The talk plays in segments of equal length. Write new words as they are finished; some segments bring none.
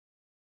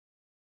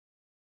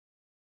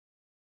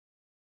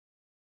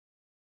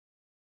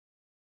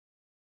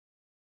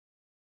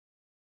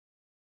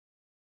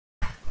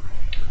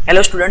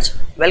Hello students,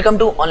 welcome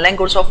to online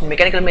course of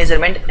Mechanical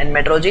Measurement and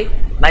Metrology.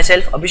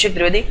 Myself Abhishek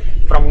Trivedi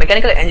from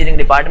Mechanical Engineering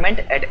Department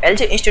at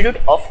LJ Institute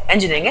of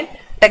Engineering and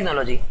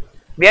Technology.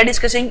 We are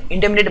discussing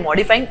intermediate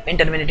modifying and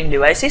terminating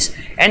devices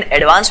and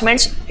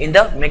advancements in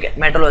the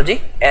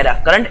metrology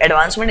era, current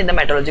advancement in the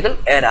metrological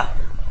era.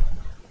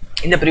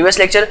 In the previous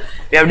lecture,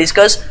 we have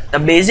discussed the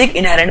basic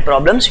inherent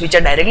problems which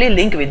are directly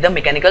linked with the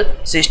mechanical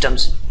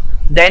systems.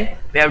 Then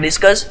we have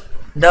discussed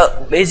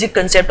the basic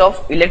concept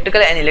of electrical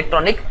and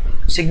electronic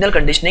signal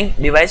conditioning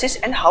devices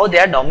and how they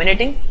are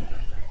dominating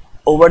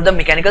over the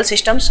mechanical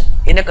systems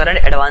in the current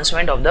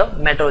advancement of the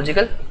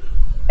metrological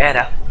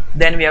era.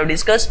 Then we have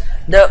discussed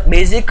the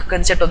basic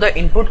concept of the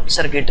input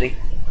circuitry.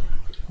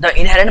 The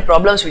inherent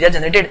problems which are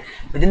generated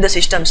within the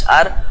systems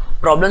are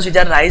problems which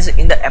arise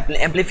in the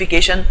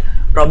amplification,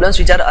 problems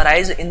which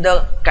arise in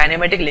the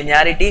kinematic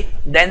linearity,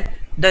 then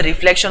the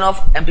reflection of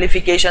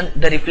amplification,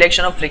 the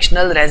reflection of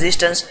frictional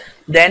resistance,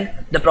 then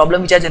the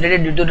problem which are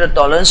generated due to the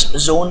tolerance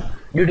zone,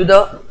 due to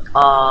the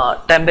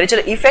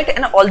temperature effect,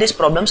 and all these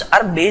problems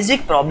are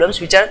basic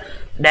problems which are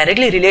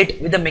directly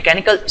relate with the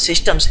mechanical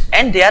systems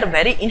and they are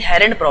very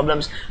inherent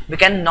problems. We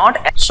cannot.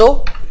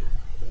 So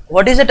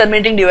what is the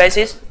terminating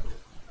devices?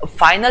 A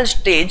final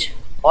stage,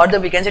 or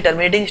we can say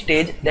terminating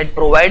stage, that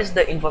provides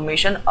the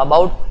information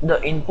about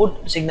the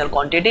input signal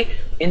quantity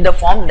in the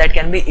form that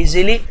can be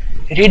easily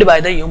read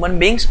by the human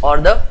beings or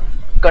the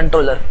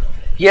controller.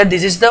 Here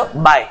this is the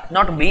by,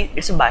 not B,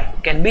 it's by,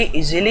 can be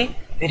easily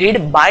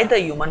read by the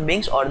human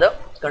beings or the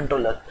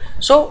controller.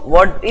 So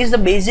what is the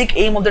basic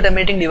aim of the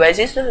terminating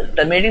devices? The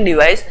terminating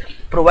device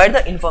provide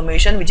the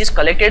information which is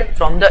collected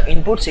from the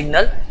input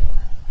signal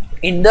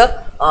in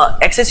the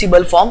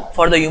accessible form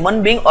for the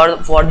human being or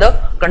for the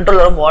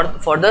controller or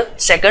for the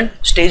second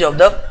stage of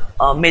the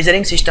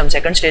measuring system,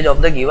 second stage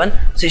of the given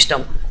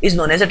system is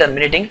known as the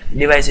terminating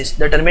devices.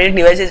 The terminating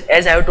devices,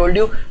 as I have told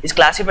you, is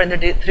classified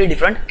into three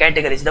different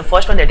categories. The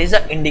first one, that is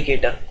the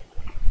indicator.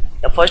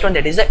 The first one,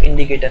 that is the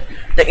indicator.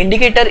 The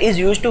indicator is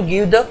used to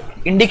give the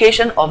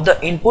indication of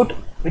the input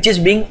which is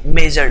being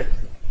measured.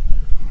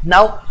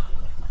 Now,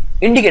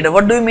 indicator,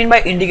 what do you mean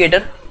by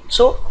indicator?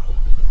 So,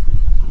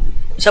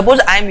 suppose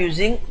I am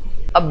using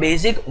a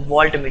basic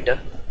voltmeter.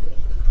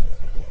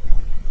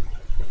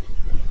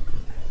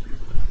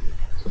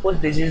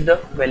 Suppose this is the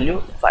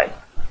value 5.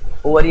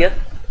 Over here,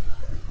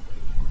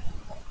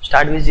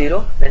 start with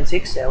 0, then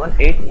 6, 7,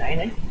 8, 9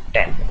 and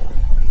 10.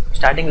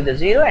 Starting with the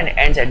 0 and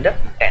ends at the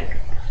 10.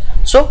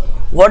 So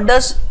what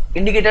does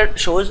indicator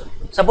shows?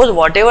 Suppose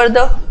whatever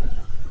the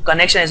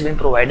connection has been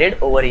provided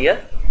over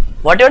here,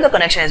 whatever the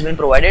connection has been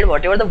provided,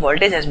 whatever the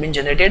voltage has been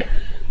generated,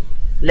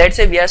 let's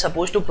say we are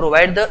supposed to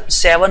provide the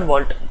 7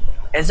 volt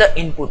as the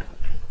input.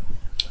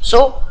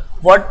 So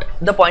what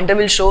the pointer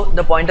will show?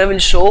 The pointer will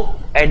show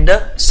at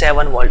the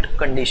 7 volt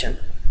condition.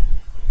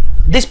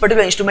 This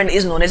particular instrument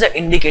is known as an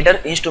indicator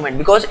instrument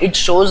because it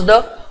shows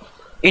the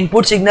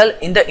input signal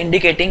in the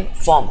indicating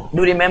form.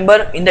 Do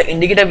remember, in the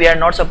indicator we are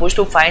not supposed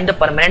to find the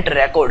permanent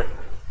record.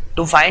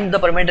 To find the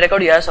permanent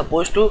record, you are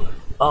supposed to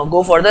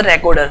go for the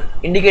recorder.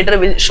 Indicator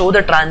will show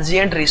the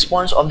transient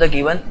response of the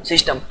given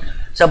system.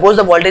 Suppose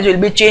the voltage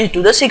will be changed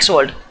to the 6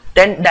 volt,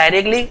 then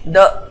directly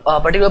the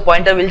particular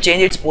pointer will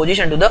change its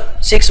position to the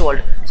 6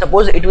 volt.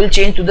 Suppose it will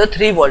change to the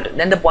 3 volt,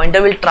 then the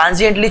pointer will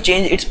transiently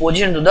change its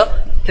position to the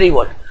 3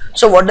 volt.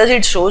 So what does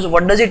it shows?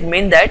 What does it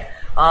mean? That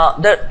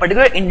the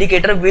particular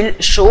indicator will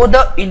show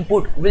the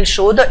input,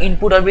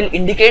 or will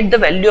indicate the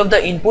value of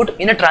the input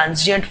in a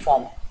transient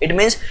form. It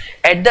means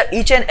at the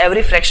each and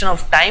every fraction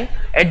of time,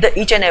 at the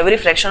each and every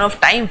fraction of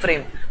time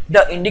frame,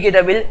 the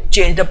indicator will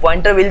change, the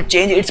pointer will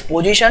change its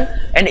position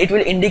and it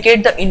will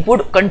indicate the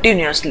input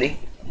continuously.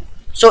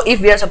 So if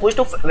we are supposed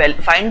to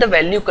find the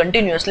value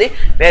continuously,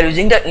 we are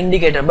using the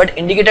indicator, but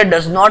indicator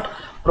does not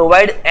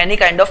provide any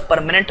kind of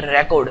permanent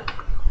record.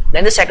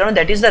 Then the second one,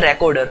 that is the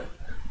recorder.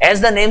 As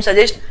the name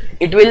suggests,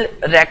 it will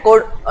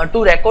record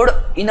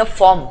in a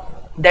form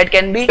that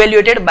can be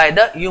evaluated by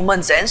the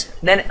human sense.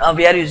 Then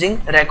we are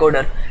using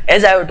recorder.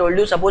 As I have told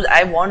you, suppose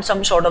I want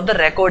some sort of the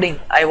recording,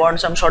 I want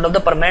some sort of the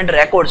permanent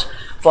records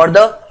for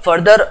the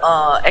further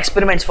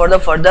experiments, for the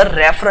further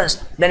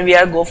reference, then we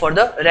are go for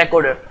the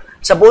recorder.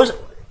 Suppose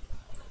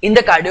in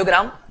the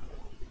cardiogram,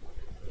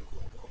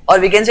 or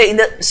we can say in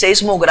the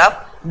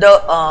seismograph,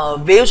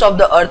 the waves of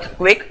the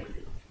earthquake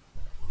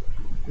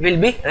will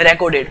be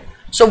recorded.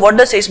 So what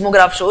the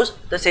seismograph shows?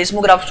 The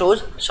seismograph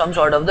shows some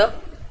sort of the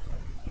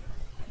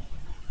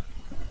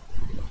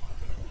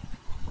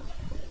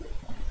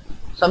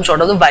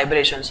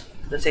vibrations.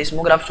 The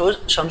seismograph shows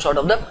some sort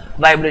of the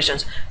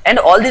vibrations, and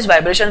all these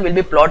vibrations will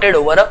be plotted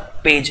over a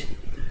page.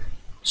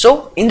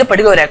 So in the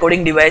particular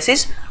recording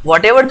devices,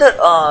 whatever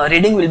the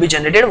reading will be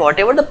generated,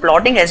 whatever the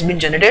plotting has been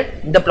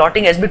generated, the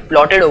plotting has been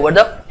plotted over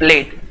the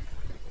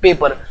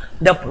paper.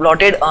 The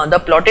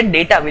plotted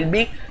data will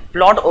be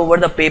plot over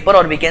the paper,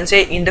 or we can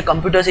say in the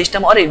computer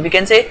system, or we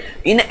can say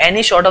in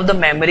any sort of the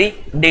memory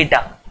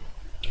data.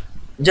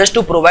 just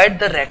to provide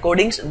the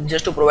recordings,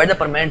 just to provide the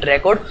permanent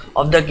record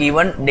of the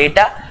given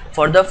data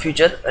for the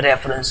future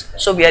reference.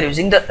 So we are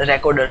using the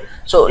recorder.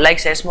 So like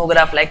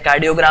seismograph, like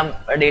cardiogram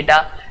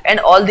data, and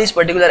all these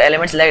particular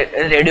elements like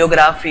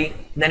radiography,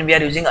 then we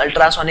are using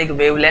ultrasonic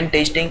wavelength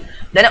testing,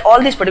 then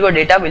all these particular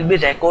data will be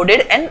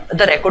recorded, and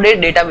the recorded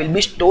data will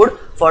be stored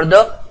for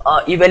the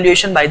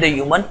evaluation by the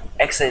human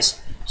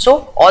access.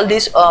 So all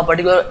these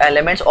particular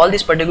elements, all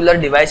these particular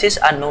devices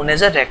are known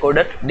as a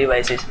recorder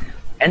devices.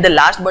 And the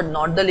last but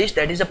not the least,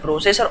 that is a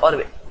processor,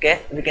 or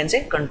we can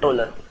say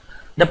controller.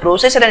 The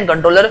processor and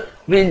controller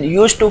will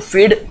use to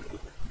feed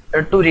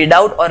to read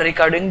out or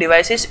recording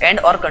devices and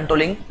or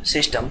controlling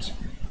systems.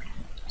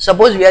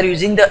 Suppose we are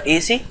using the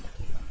AC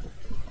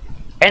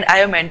and I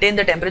have maintained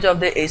the temperature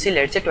of the AC,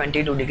 let's say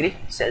 22 degrees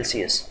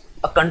Celsius.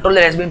 A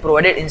controller has been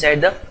provided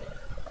inside the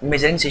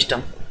measuring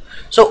system.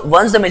 So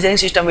once the measuring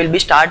system will be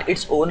start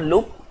its own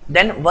loop,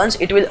 then once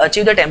it will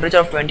achieve the temperature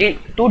of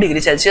 22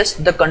 degrees Celsius,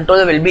 the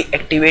controller will be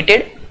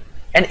activated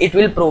and it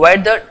will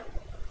provide the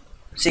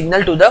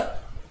signal to the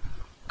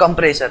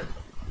compressor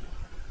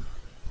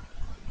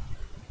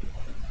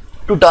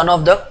to turn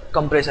off the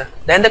compressor.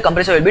 Then the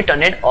compressor will be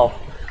turned off.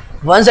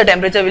 Once the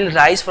temperature will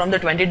rise from the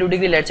 22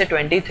 degree, let's say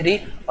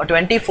 23 or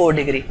 24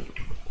 degree,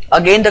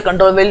 again the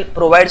controller will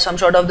provide some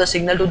sort of the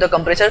signal to the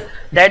compressor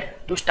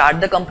that to start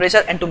the compressor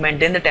and to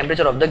maintain the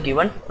temperature of the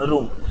given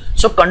room.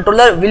 So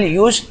controller will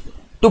use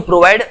to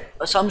provide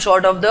some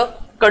sort of the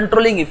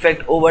controlling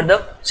effect over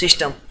the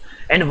system.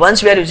 And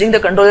once we are using the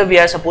controller, we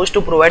are supposed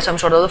to provide some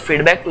sort of the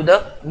feedback to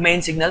the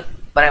main signal,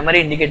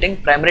 primary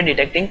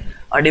detecting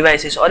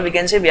devices, or we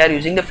can say we are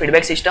using the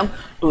feedback system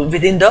to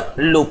within the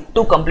loop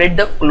to complete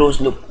the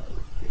closed loop.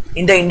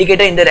 In the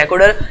indicator, in the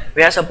recorder,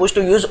 we are supposed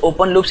to use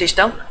open loop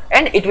system,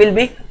 and it will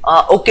be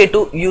okay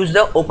to use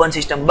the open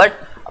system, but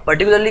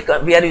particularly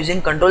we are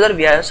using controller,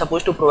 we are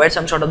supposed to provide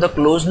some sort of the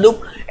closed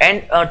loop,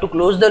 and to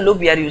close the loop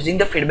we are using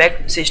the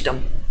feedback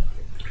system.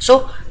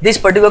 So these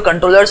particular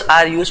controllers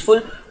are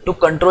useful to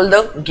control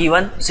the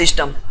given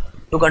system,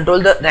 to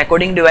control the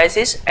recording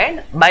devices,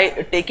 and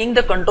by taking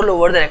the control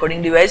over the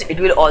recording device, it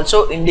will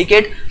also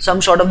indicate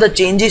some sort of the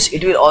changes,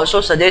 it will also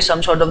suggest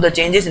some sort of the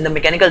changes in the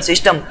mechanical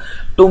system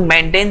to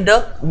maintain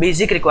the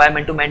basic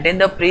requirement, to maintain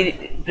the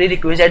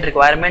prerequisite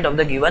requirement of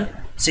the given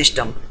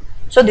system.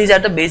 So these are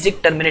the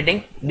basic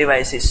terminating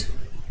devices.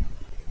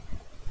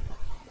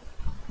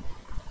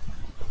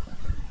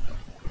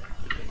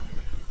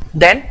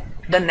 Then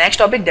the next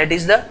topic, that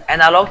is the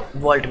analog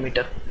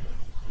voltmeter.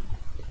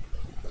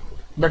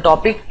 The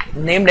topic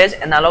named as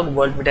analog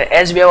voltmeter,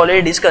 as we have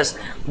already discussed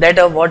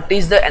that what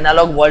is the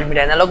analog voltmeter.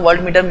 Analog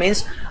voltmeter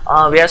means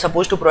we are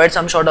supposed to provide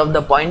some sort of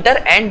the pointer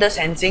and the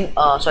sensing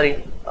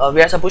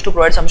we are supposed to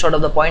provide some sort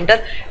of the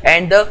pointer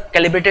and the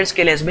calibrated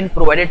scale has been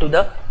provided to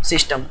the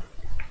system.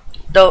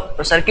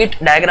 The circuit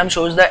diagram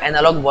shows the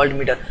analog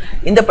voltmeter.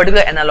 In the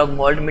particular analog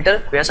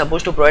voltmeter, we are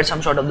supposed to provide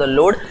some sort of the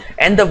load,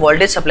 and the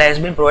voltage supply has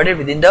been provided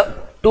within the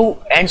two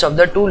ends of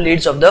the two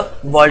leads of the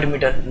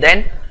voltmeter.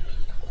 Then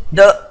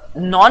the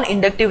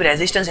non-inductive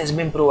resistance has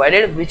been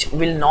provided, which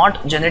will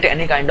not generate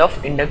any kind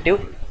of inductive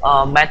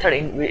method.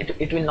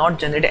 It will not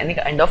generate any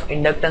kind of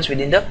inductance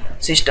within the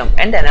system,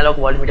 and the analog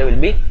voltmeter will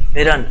be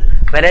run.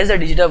 Whereas the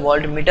digital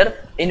voltmeter,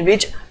 in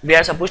which we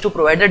are supposed to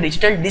provide the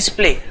digital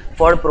display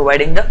for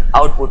providing the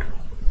output.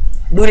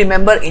 Do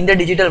remember, in the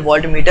digital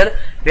voltmeter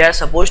we are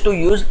supposed to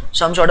use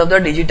some sort of the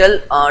digital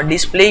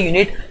display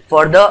unit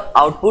for the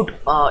output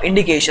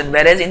indication,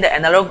 whereas in the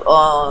analog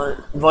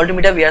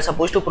voltmeter we are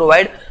supposed to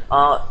provide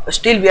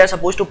we are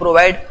supposed to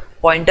provide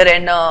pointer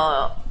and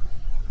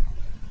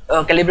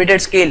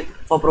calibrated scale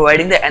for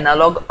providing the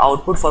analog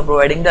output, for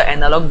providing the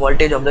analog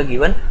voltage of the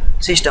given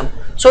system.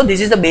 So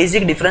this is the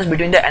basic difference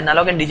between the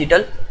analog and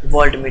digital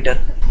voltmeter.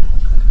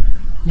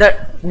 The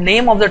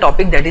name of the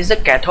topic, that is the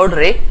cathode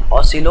ray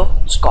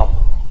oscilloscope.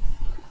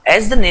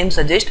 As the name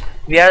suggests,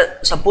 we are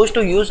supposed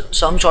to use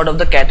some sort of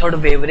the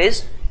cathode wave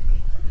rays.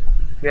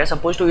 We are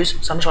supposed to use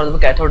some sort of the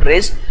cathode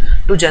rays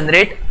to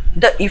generate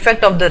the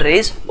effect of the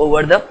rays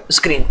over the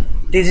screen.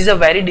 This is a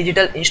very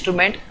digital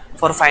instrument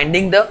for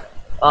finding the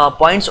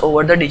points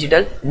over the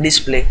digital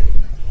display.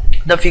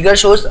 The figure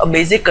shows a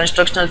basic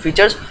constructional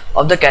features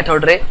of the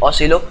cathode ray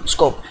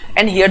oscilloscope,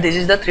 and here this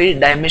is the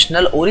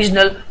three-dimensional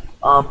original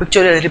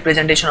pictorial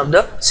representation of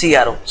the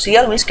CRO.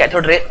 CRO means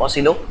cathode ray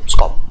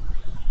oscilloscope.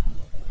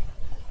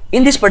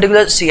 In this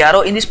particular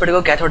CRO, in this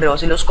particular cathode ray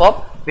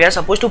oscilloscope, we are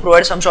supposed to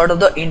provide some sort of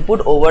the input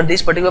over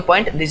this particular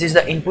point. This is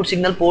the input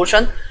signal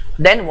portion.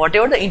 Then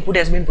whatever the input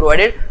has been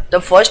provided,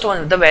 the first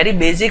one, the very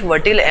basic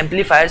vertical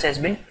amplifiers has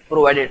been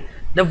provided.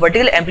 The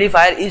vertical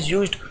amplifier is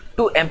used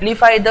to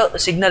amplify the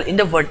signal in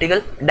the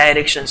vertical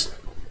directions.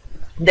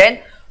 Then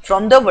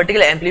from the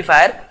vertical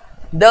amplifier,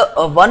 the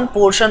one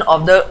portion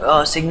of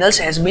the signals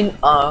has been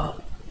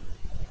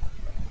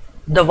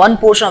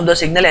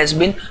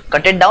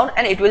cutted down,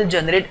 and it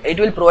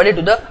will provide it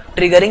to the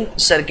triggering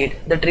circuit.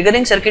 The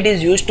triggering circuit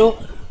is used to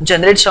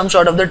generate some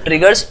sort of the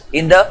triggers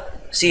in the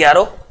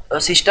CRO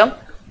system.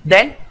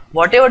 Then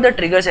whatever the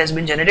triggers has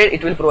been generated,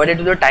 it will provide it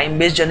to the time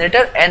based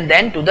generator and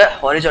then to the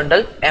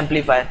horizontal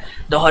amplifier.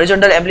 The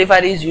horizontal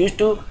amplifier is used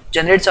to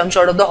generate some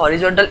sort of the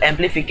horizontal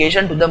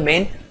amplification to the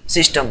main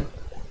system.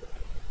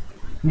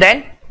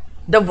 Then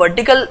the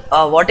vertical,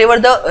 whatever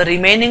the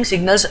remaining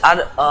signals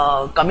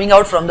are coming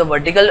out from the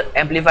vertical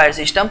amplifier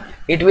system,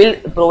 it will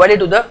provide it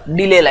to the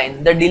delay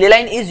line. The delay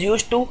line is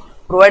used to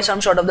provide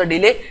some sort of the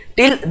delay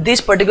till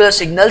these particular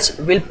signals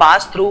will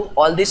pass through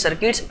all these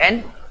circuits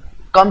and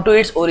come to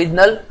its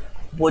original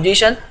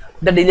position.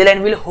 The delay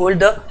line will hold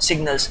the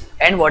signals,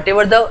 and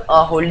whatever the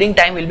holding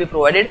time will be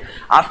provided,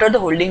 after the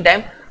holding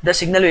time the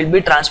signal will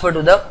be transferred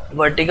to the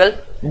vertical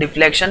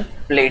deflection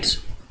plates.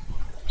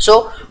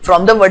 So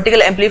from the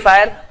vertical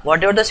amplifier,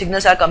 whatever the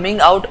signals are coming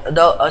out,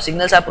 the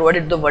signals are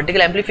provided to the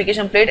vertical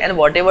amplification plate, and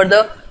whatever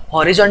the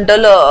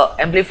horizontal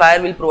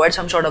amplifier will provide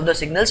some sort of the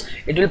signals,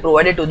 it will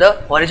provide it to the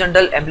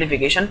horizontal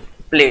amplification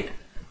plate.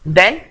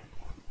 Then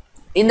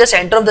in the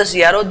center of the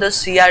CRO, the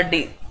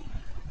CRT,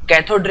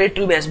 cathode ray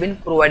tube, has been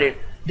provided.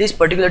 This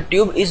particular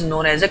tube is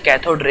known as a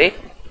cathode ray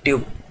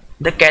tube.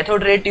 The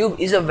cathode ray tube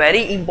is a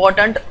very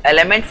important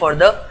element for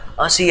the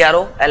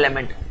CRO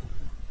element.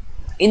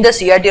 In the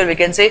CRT, or we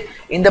can say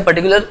in the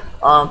particular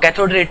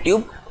cathode ray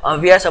tube,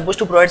 we are supposed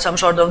to provide some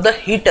sort of the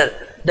heater.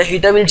 The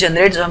heater will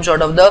generate some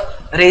sort of the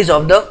rays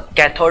of the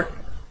cathode.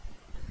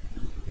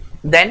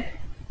 Then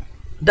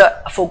the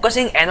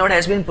focusing anode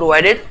has been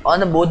provided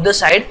on both the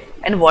side,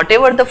 and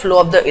whatever the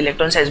flow of the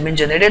electrons has been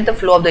generated, the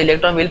flow of the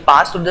electron will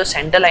pass through the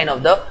center line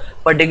of the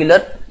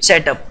particular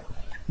setup.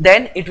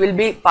 Then it will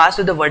be passed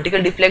to the vertical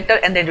deflector,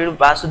 and then it will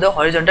pass to the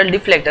horizontal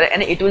deflector,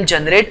 and it will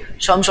generate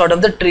some sort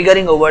of the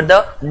triggering over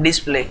the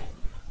display.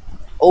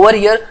 Over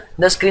here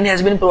the screen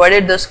has been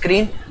provided. The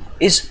screen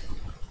is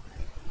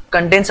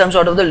contains some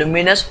sort of the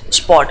luminous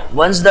spot.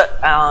 Once the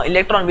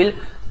electron will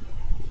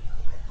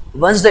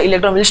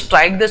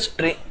strike the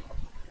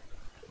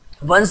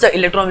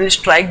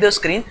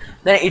screen,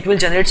 then it will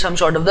generate some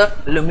sort of the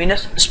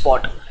luminous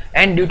spot,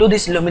 and due to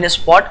this luminous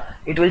spot,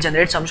 it will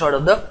generate some sort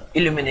of the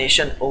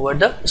illumination over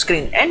the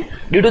screen. And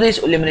due to this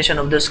illumination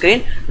of the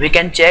screen, we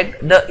can check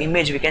the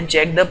image, we can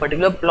check the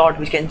particular plot,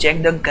 we can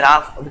check the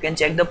graph, we can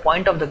check the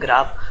point of the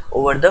graph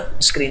over the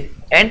screen.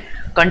 And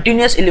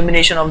continuous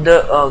illumination of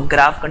the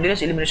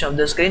continuous illumination of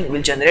the screen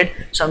will generate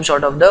some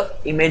sort of the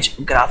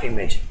graph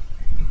image.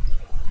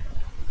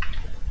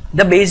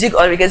 The basic,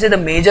 or we can say the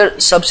major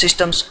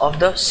subsystems of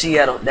the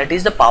CRO, that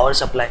is the power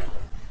supply.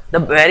 The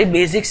very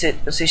basic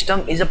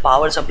system is a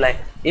power supply.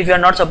 If you are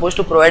not supposed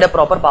to provide a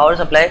proper power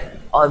supply,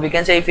 or we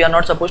can say if you are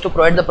not supposed to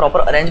provide the proper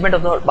arrangement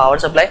of the power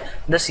supply,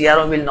 the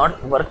CRO will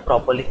not work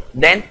properly.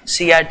 Then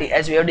CRT,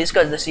 as we have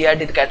discussed, the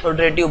CRT, the cathode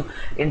ray tube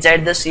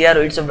inside the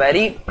CRO, it's a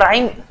very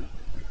prime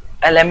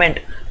element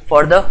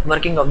for the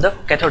working of the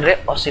cathode ray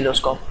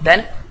oscilloscope.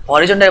 Then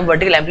horizontal and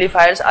vertical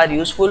amplifiers are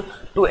useful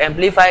to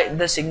amplify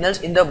the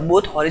signals in the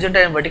both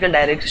horizontal and vertical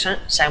direction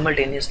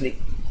simultaneously.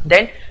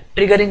 Then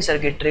triggering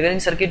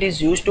circuit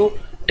is used to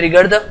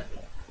trigger the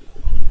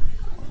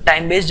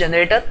time based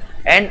generator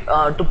and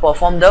to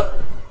perform the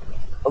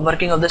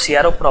working of the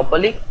CRO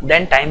properly.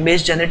 Then time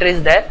based generator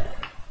is there,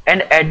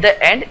 and at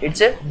the end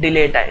it's a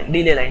delay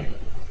line.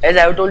 As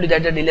I have told you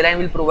that the delay line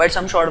will provide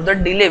some sort of the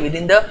delay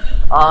within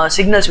the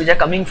signals which are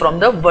coming from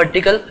the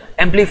vertical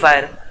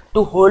amplifier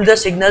to hold the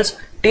signals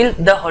till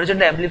the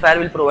horizontal amplifier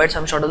will provide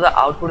some sort of the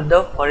output,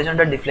 the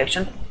horizontal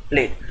deflection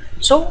plate.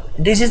 So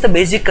this is the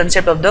basic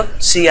concept of the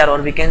CRO,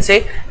 or we can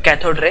say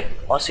cathode ray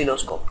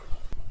oscilloscope.